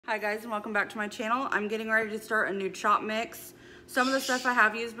Hi guys, and welcome back to my channel. I'm getting ready to start a new chop mix. Some of the stuff I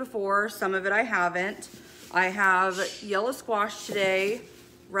have used before, some of it I haven't. I have yellow squash today,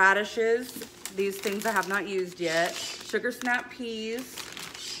 radishes, these things I have not used yet, sugar snap peas,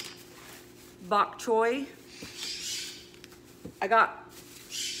 bok choy. I got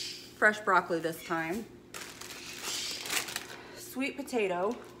fresh broccoli this time, sweet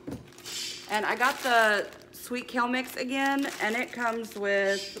potato, and I got the sweet kale mix again, and it comes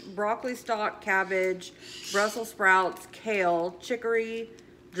with broccoli stalk, cabbage, Brussels sprouts, kale, chicory,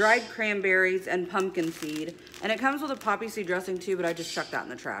 dried cranberries, and pumpkin seed. And it comes with a poppy seed dressing too, but I just chucked that in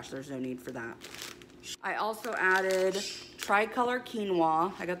the trash. There's no need for that. I also added tricolor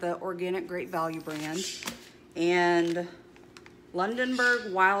quinoa. I got the organic Great Value brand. And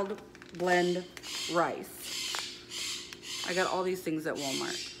Lundenburg Wild Blend rice. I got all these things at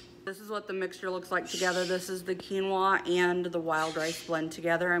Walmart. This is what the mixture looks like together. This is the quinoa and the wild rice blend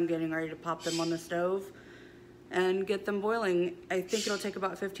together. I'm getting ready to pop them on the stove and get them boiling. I think it'll take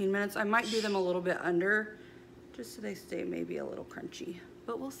about 15 minutes. I might do them a little bit under, just so they stay maybe a little crunchy,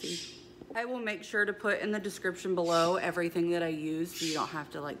 but we'll see. I will make sure to put in the description below everything that I use so you don't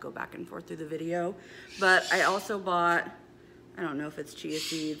have to like go back and forth through the video. But I also bought, I don't know if it's chia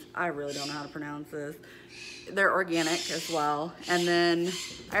seeds. I really don't know how to pronounce this. They're organic as well. And then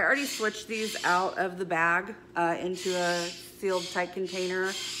I already switched these out of the bag into a sealed tight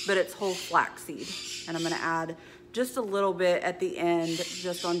container, but it's whole flaxseed. And I'm gonna add just a little bit at the end,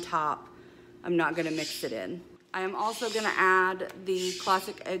 just on top. I'm not gonna mix it in. I am also gonna add the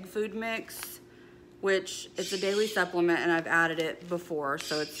classic egg food mix, which it's a daily supplement and I've added it before,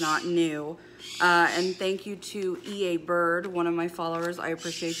 so it's not new. And thank you to EA Bird, one of my followers. I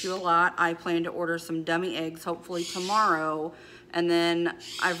appreciate you a lot. I plan to order some dummy eggs hopefully tomorrow. And then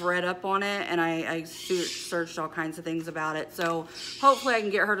I've read up on it and I searched all kinds of things about it. So hopefully I can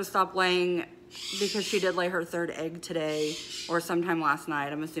get her to stop laying, because she did lay her third egg today or sometime last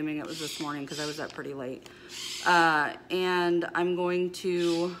night. I'm assuming it was this morning because I was up pretty late. And I'm going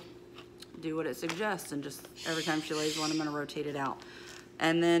to do what it suggests, and just every time she lays one, I'm gonna rotate it out.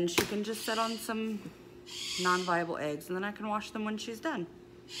 And then she can just set on some non-viable eggs, and then I can wash them when she's done.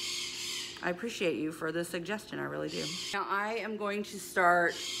 I appreciate you for the suggestion, I really do. Now I am going to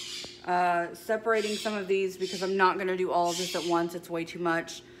start separating some of these because I'm not gonna do all of this at once, it's way too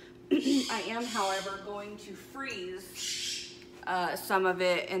much. I am, however, going to freeze some of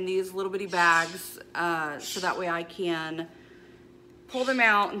it in these little bitty bags so that way I can pull them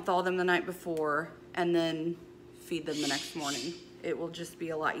out and thaw them the night before and then feed them the next morning. It will just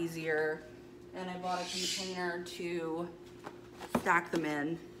be a lot easier. And I bought a container to stack them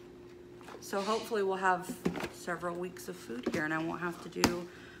in. So hopefully we'll have several weeks of food here and I won't have to do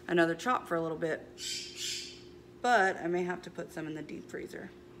another chop for a little bit. But I may have to put some in the deep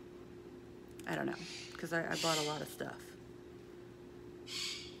freezer. I don't know, because I bought a lot of stuff.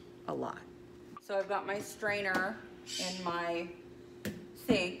 A lot. So I've got my strainer in my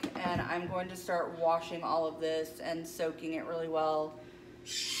sink and I'm going to start washing all of this and soaking it really well,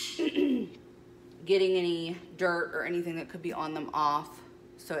 getting any dirt or anything that could be on them off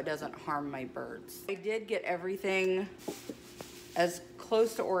so it doesn't harm my birds. I did get everything as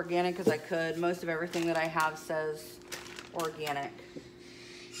close to organic as I could. Most of everything that I have says organic,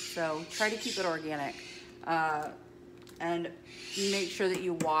 so try to keep it organic and make sure that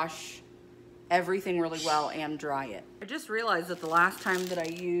you wash everything really well and dry it. I just realized that the last time that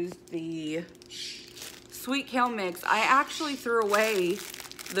I used the sweet kale mix, I actually threw away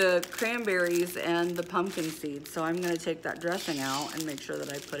the cranberries and the pumpkin seeds. So I'm gonna take that dressing out and make sure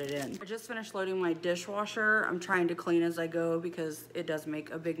that I put it in. I just finished loading my dishwasher. I'm trying to clean as I go because it does make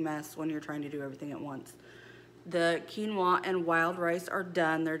a big mess when you're trying to do everything at once. The quinoa and wild rice are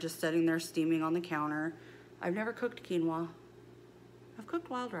done. They're just sitting there steaming on the counter. I've never cooked quinoa. I've cooked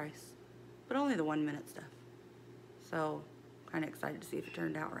wild rice, but only the 1 minute stuff. So kind of excited to see if it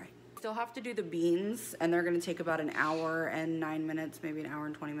turned out right. Still have to do the beans, and they're gonna take about an hour and 9 minutes, maybe an hour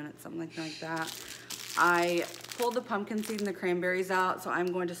and 20 minutes, something like that. I pulled the pumpkin seed and the cranberries out, so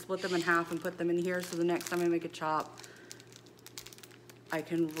I'm going to split them in half and put them in here so the next time I make a chop, I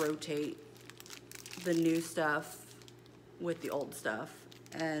can rotate the new stuff with the old stuff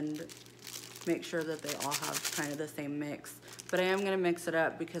and make sure that they all have kind of the same mix. But I am gonna mix it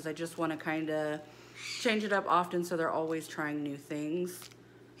up because I just wanna kinda change it up often so they're always trying new things.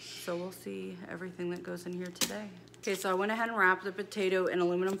 So we'll see everything that goes in here today. Okay, so I went ahead and wrapped the potato in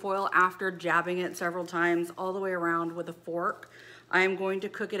aluminum foil after jabbing it several times all the way around with a fork. I am going to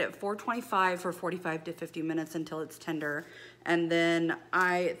cook it at 425 for 45 to 50 minutes until it's tender. And then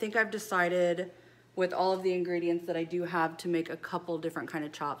I think I've decided with all of the ingredients that I do have to make a couple different kind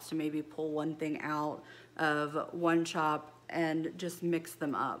of chops, to maybe pull one thing out of one chop and just mix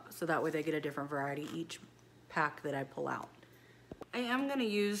them up. So that way they get a different variety each pack that I pull out. I am gonna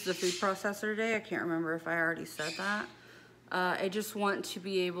use the food processor today. I can't remember if I already said that. I just want to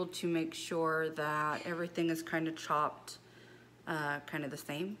be able to make sure that everything is kind of chopped kind of the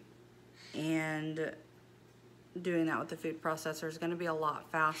same. And doing that with the food processor is gonna be a lot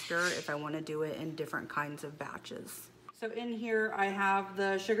faster if I wanna do it in different kinds of batches. So in here I have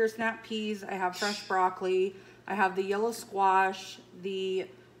the sugar snap peas, I have fresh broccoli, I have the yellow squash, the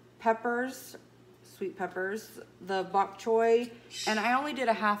peppers, sweet peppers, the bok choy, and I only did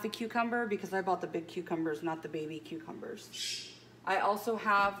a half a cucumber because I bought the big cucumbers, not the baby cucumbers. I also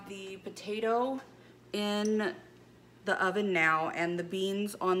have the potato in the oven now and the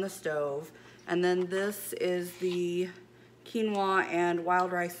beans on the stove. And then this is the quinoa and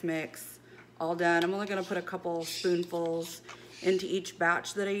wild rice mix all done. I'm only gonna put a couple spoonfuls into each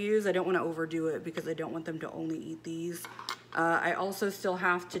batch that I use. I don't wanna overdo it because I don't want them to only eat these. I also still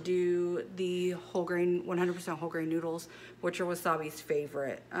have to do the whole grain, 100% whole grain noodles, which are Wasabi's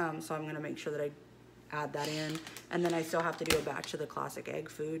favorite. So I'm gonna make sure that I add that in. And then I still have to do a batch of the classic egg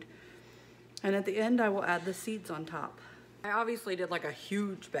food. And at the end, I will add the seeds on top. I obviously did like a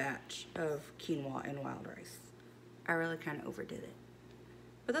huge batch of quinoa and wild rice. I really kind of overdid it,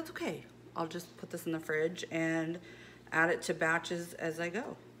 but that's okay. I'll just put this in the fridge and add it to batches as I go.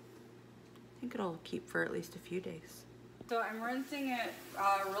 I think it'll keep for at least a few days. So I'm rinsing it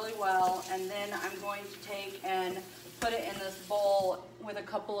really well, and then I'm going to take and put it in this bowl with a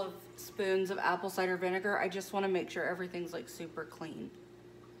couple of spoons of apple cider vinegar. I just want to make sure everything's like super clean.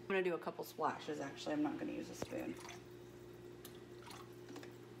 I'm gonna do a couple splashes actually. I'm not gonna use a spoon.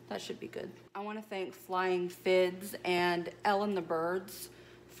 That should be good. I want to thank Flying Fids and Ellen the Birds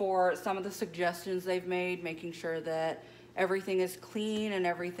for some of the suggestions they've made, making sure that everything is clean and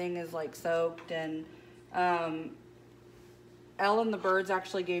everything is like soaked. And Ellen the Birds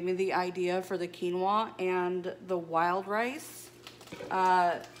actually gave me the idea for the quinoa and the wild rice.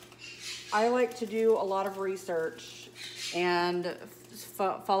 I like to do a lot of research and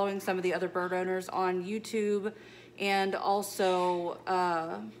following some of the other bird owners on YouTube, and also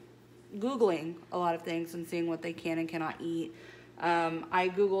Googling a lot of things and seeing what they can and cannot eat. I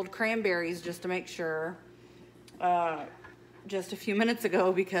Googled cranberries just to make sure just a few minutes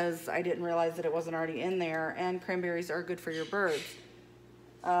ago because I didn't realize that it wasn't already in there, and cranberries are good for your birds.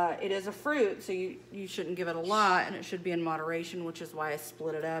 It is a fruit, so you shouldn't give it a lot, and it should be in moderation, which is why I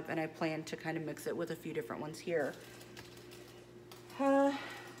split it up, and I plan to kind of mix it with a few different ones here.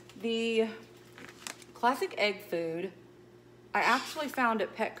 The classic egg food, I actually found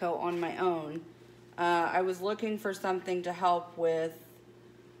at Petco on my own. I was looking for something to help with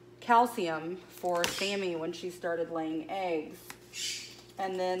calcium for Sammy when she started laying eggs.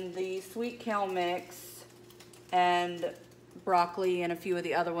 And then the sweet kale mix and broccoli and a few of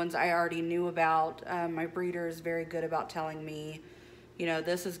the other ones I already knew about. My breeder is very good about telling me, you know,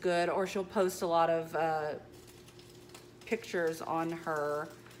 this is good, or she'll post a lot of pictures on her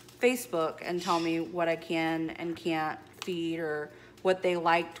Facebook and tell me what I can and can't feed or what they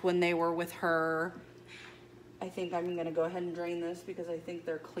liked when they were with her. I think I'm gonna go ahead and drain this because I think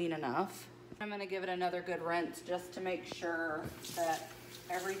they're clean enough. I'm gonna give it another good rinse just to make sure that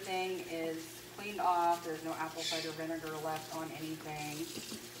everything is cleaned off. There's no apple cider vinegar left on anything.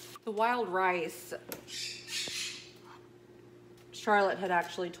 The wild rice, Charlotte had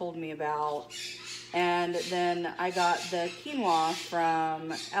actually told me about, and then I got the quinoa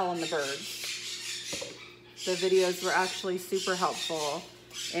from Ellen the Birds. The videos were actually super helpful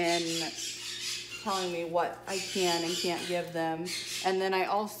in telling me what I can and can't give them. And then I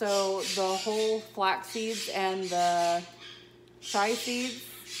also, the whole flax seeds and the chia seeds,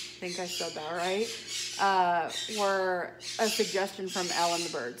 I think I said that right, were a suggestion from Ellen the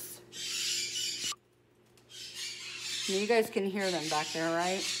Birds. And you guys can hear them back there,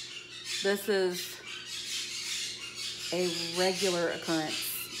 right? This is a regular occurrence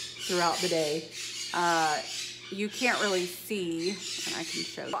throughout the day. You can't really see, and I can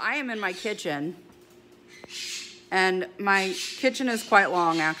show you. I am in my kitchen, and my kitchen is quite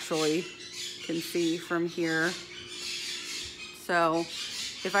long actually. You can see from here. So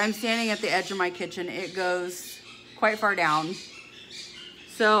if I'm standing at the edge of my kitchen, it goes quite far down.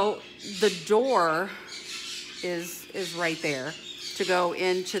 So the door is right there to go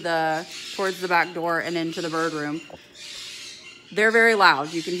into towards the back door and into the bird room. They're very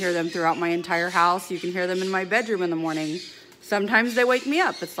loud. You can hear them throughout my entire house. You can hear them in my bedroom in the morning. Sometimes they wake me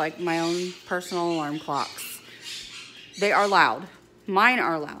up. It's like my own personal alarm clocks. They are loud. Mine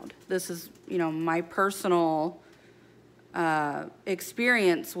are loud. This is you know, my personal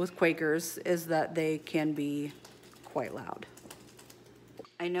experience with Quakers is that they can be quite loud.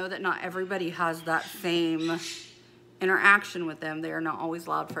 I know that not everybody has that same interaction with them. They are not always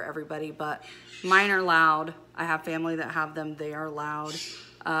loud for everybody, but mine are loud. I have family that have them. They are loud.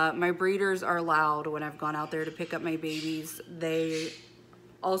 My breeders are loud. When I've gone out there to pick up my babies, they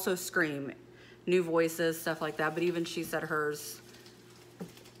also scream. New voices, stuff like that. But even she said hers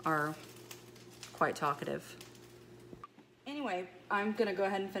are quite talkative. Anyway, I'm gonna go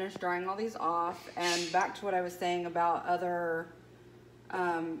ahead and finish drying all these off. And back to what I was saying about other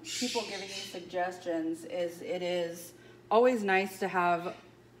people giving you suggestions, is it is always nice to have,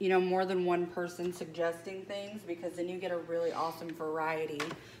 you know, more than one person suggesting things, because then you get a really awesome variety.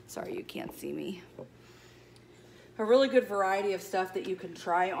 Sorry, you can't see me. A really good variety of stuff that you can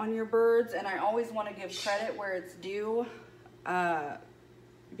try on your birds. And I always want to give credit where it's due,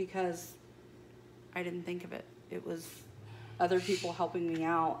 because I didn't think of it. It was other people helping me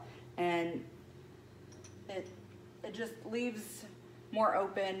out, and it just leaves more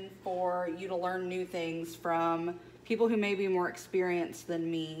open for you to learn new things from people who may be more experienced than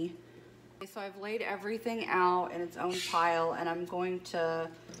me. Okay, so I've laid everything out in its own pile, and I'm going to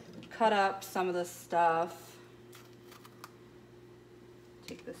cut up some of the stuff.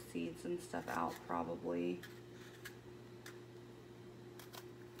 Take the seeds and stuff out probably.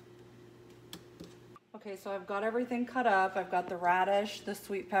 Okay, so I've got everything cut up. I've got the radish, the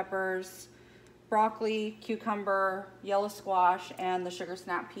sweet peppers, broccoli, cucumber, yellow squash, and the sugar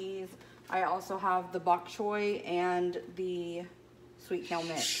snap peas. I also have the bok choy and the sweet kale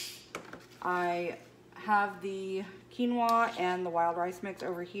mix. I have the quinoa and the wild rice mix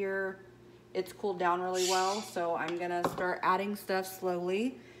over here. It's cooled down really well, so I'm gonna start adding stuff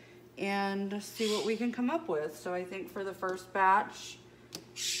slowly and see what we can come up with. So I think for the first batch,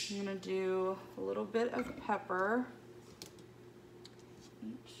 I'm gonna do a little bit of pepper.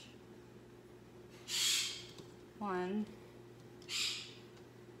 One,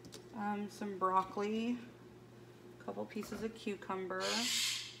 some broccoli, a couple pieces of cucumber,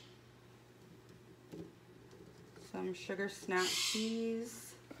 some sugar snap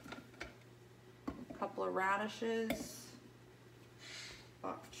peas, a couple of radishes,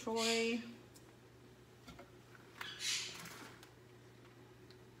 bok choy,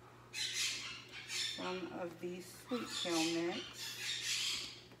 some of the sweet kale mix.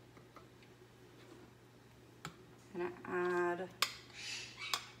 I'm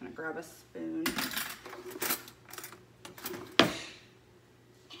gonna grab a spoon. Add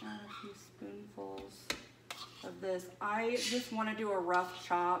a few spoonfuls of this. I just want to do a rough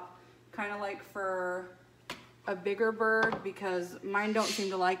chop, kind of like for a bigger bird, because mine don't seem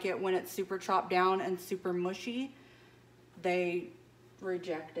to like it when it's super chopped down and super mushy. They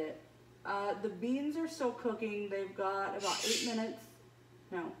reject it. The beans are still cooking. They've got about 8 minutes.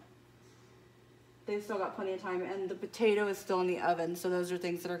 No. They've still got plenty of time, and the potato is still in the oven, so those are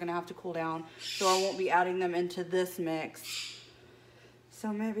things that are gonna have to cool down, so I won't be adding them into this mix.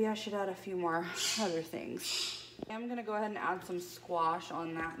 So maybe I should add a few more other things. I'm gonna go ahead and add some squash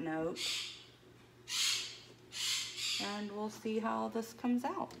on that note, and we'll see how this comes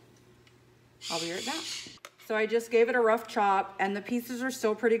out. I'll be right back. So I just gave it a rough chop, and the pieces are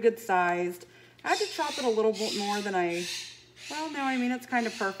still pretty good sized. I had to chop it a little bit more than well, no, I mean, it's kind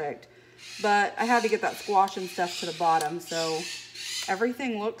of perfect. But I had to get that squash and stuff to the bottom, so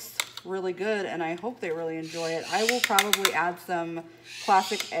everything looks really good, and I hope they really enjoy it. I will probably add some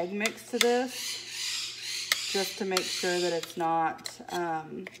classic egg mix to this, just to make sure that it's not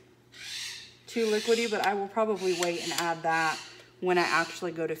too liquidy, but I will probably wait and add that when I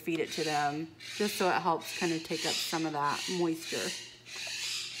actually go to feed it to them, just so it helps kind of take up some of that moisture.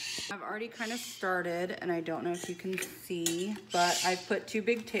 I've already kind of started, and I don't know if you can see, but I've put 2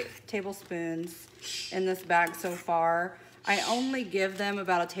 big tablespoons in this bag so far. I only give them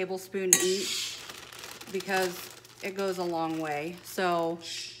about a tablespoon each because it goes a long way. So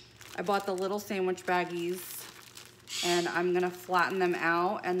I bought the little sandwich baggies, and I'm gonna flatten them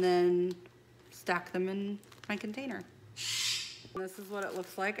out and then stack them in my container. And this is what it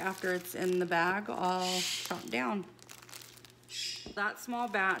looks like after it's in the bag all chopped down. That small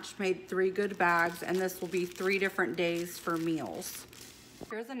batch made 3 good bags, and this will be 3 different days for meals.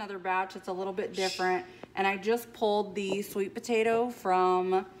 Here's another batch. It's a little bit different, and I just pulled the sweet potato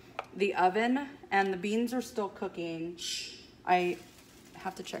from the oven, and the beans are still cooking. I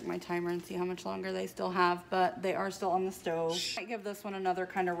have to check my timer and see how much longer they still have, but they are still on the stove. I might give this one another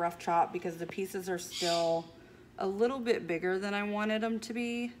kind of rough chop because the pieces are still a little bit bigger than I wanted them to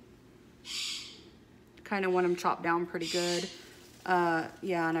be. Kind of want them chopped down pretty good.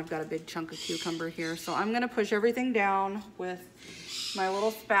 Yeah, and I've got a big chunk of cucumber here. So I'm gonna push everything down with my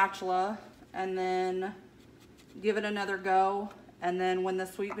little spatula and then give it another go. And then when the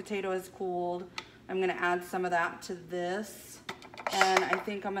sweet potato is cooled, I'm gonna add some of that to this. And I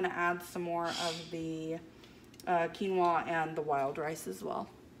think I'm gonna add some more of the quinoa and the wild rice as well.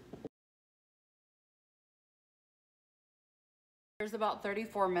 There's about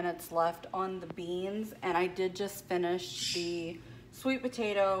 34 minutes left on the beans, and I did just finish the sweet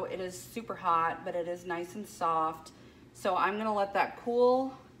potato. It is super hot, but it is nice and soft. So I'm gonna let that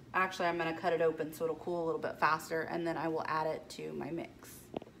cool. Actually, I'm gonna cut it open so it'll cool a little bit faster, and then I will add it to my mix.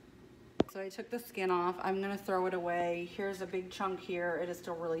 So I took the skin off. I'm gonna throw it away. Here's a big chunk here. It is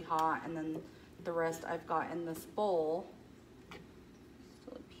still really hot, and then the rest I've got in this bowl.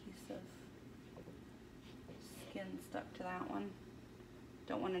 Still a piece of skin stuck to that one.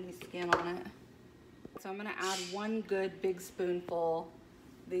 Don't want any skin on it. So I'm gonna add one good big spoonful.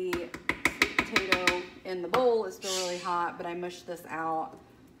 The sweet potato in the bowl is still really hot, but I mushed this out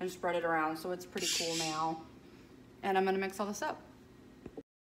and spread it around so it's pretty cool now. And I'm gonna mix all this up.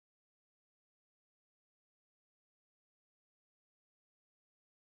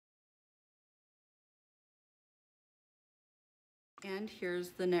 And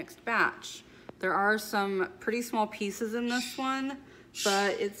here's the next batch. There are some pretty small pieces in this one,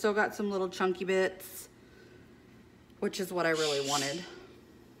 but it's still got some little chunky bits, which is what I really wanted.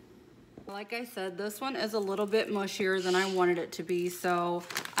 Like I said, this one is a little bit mushier than I wanted it to be, so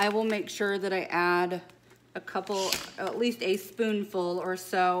I will make sure that I add at least a spoonful or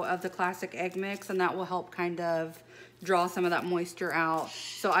so of the classic egg mix, and that will help kind of draw some of that moisture out.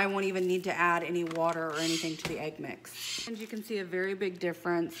 So I won't even need to add any water or anything to the egg mix. And you can see a very big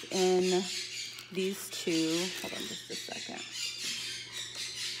difference in these two. Hold on just a second.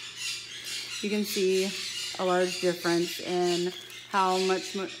 You can see a large difference in how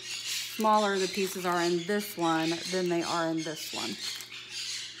much smaller the pieces are in this one than they are in this one.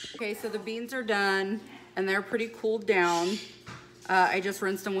 Okay, so the beans are done and they're pretty cooled down. I just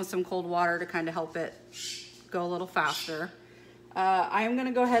rinsed them with some cold water to kind of help it go a little faster. I am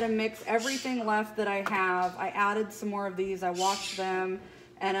gonna go ahead and mix everything left that I have. I added some more of these, I washed them,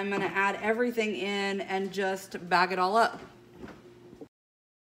 and I'm gonna add everything in and just bag it all up.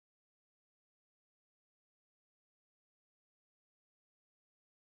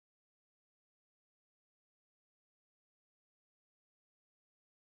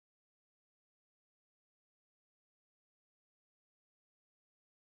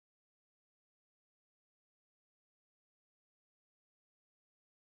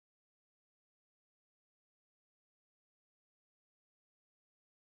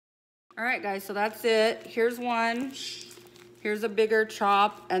 All right, guys, so that's it. Here's one. Here's a bigger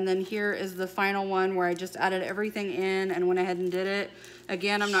chop, and then here is the final one where I just added everything in and went ahead and did it.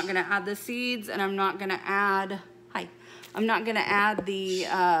 Again, I'm not gonna add the seeds, and I'm not gonna add, I'm not gonna add the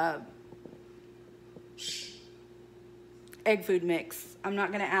egg food mix. I'm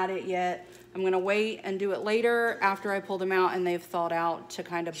not gonna add it yet. I'm gonna wait and do it later after I pull them out and they've thawed out to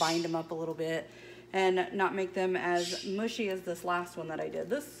kind of bind them up a little bit and not make them as mushy as this last one that I did.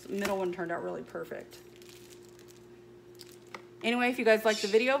 This middle one turned out really perfect. Anyway, if you guys liked the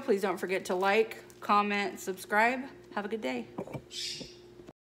video, please don't forget to like, comment, subscribe. Have a good day.